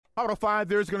Out of 5,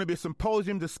 there's going to be a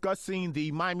symposium discussing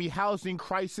the Miami housing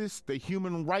crisis, the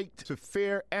human right to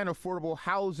fair and affordable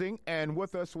housing. And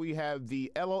with us, we have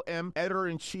the LOM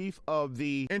editor-in-chief of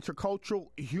the Intercultural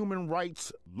Human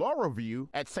Rights Law Review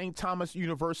at St. Thomas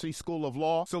University School of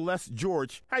Law, Celeste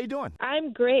George. How you doing?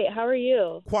 I'm great. How are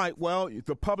you? Quite well.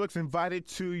 The public's invited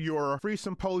to your free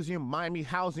symposium, Miami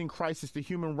Housing Crisis, the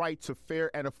Human Right to Fair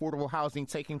and Affordable Housing,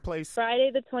 taking place Friday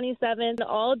the 27th,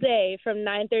 all day from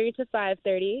 9:30 to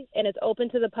 5:30, and it's open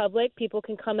to the public. People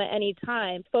can come at any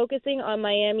time, focusing on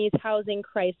Miami's housing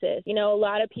crisis. You know, a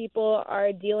lot of people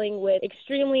are dealing with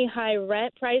extremely high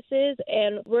rent prices,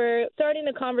 and we're starting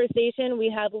a conversation. We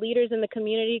have leaders in the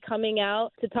community coming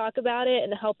out to talk about it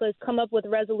and help us come up with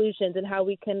resolutions and how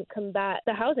we can combat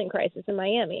the housing crisis in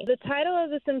Miami. The title of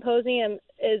the symposium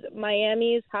is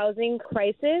Miami's Housing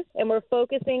Crisis, and we're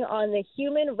focusing on the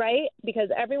human right because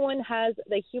everyone has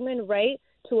the human right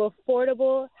to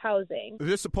affordable housing.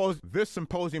 This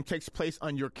symposium takes place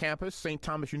on your campus, St.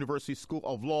 Thomas University School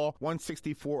of Law,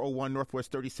 16401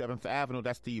 Northwest 37th Avenue.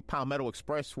 That's the Palmetto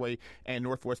Expressway and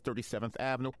Northwest 37th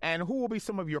Avenue. And who will be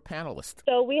some of your panelists?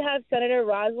 So we have Senator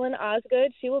Rosalind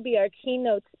Osgood. She will be our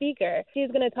keynote speaker.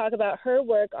 She's going to talk about her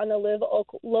work on the Live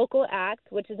Local Act,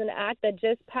 which is an act that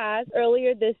just passed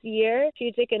earlier this year,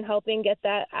 strategic in helping get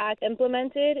that act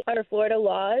implemented under Florida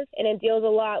laws, and it deals a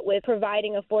lot with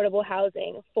providing affordable housing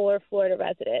for Florida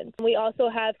residents. We also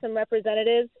have some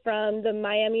representatives from the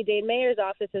Miami Dade Mayor's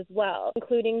office as well,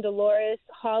 including Delores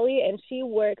Holley, and she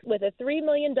works with a $3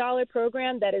 million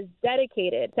program that is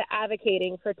dedicated to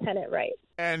advocating for tenant rights.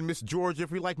 And Ms. George,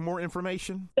 if we'd like more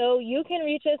information? So you can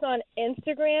reach us on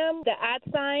Instagram, the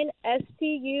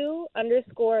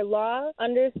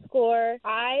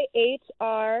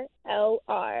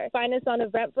 @STU_law_IHRLR. Find us on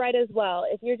Eventbrite as well.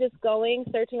 If you're just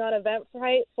searching on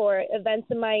Eventbrite for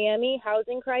events in Miami,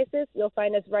 housing crisis, you'll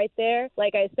find us right there.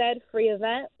 Like I said, free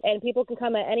event, and people can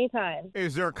come at any time.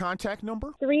 Is there a contact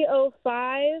number?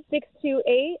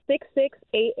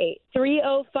 305-628-6688.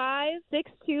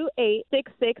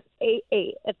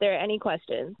 305-628-6688. If there are any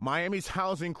questions. Miami's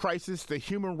Housing Crisis, the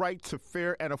Human Right to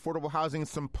Fair and Affordable Housing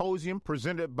Symposium,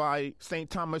 presented by St.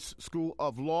 Thomas School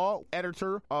of Law,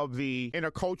 editor of the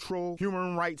Intercultural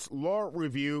Human Rights Law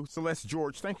Review, Celeste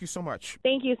George. Thank you so much.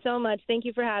 Thank you so much. Thank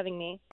you for having me.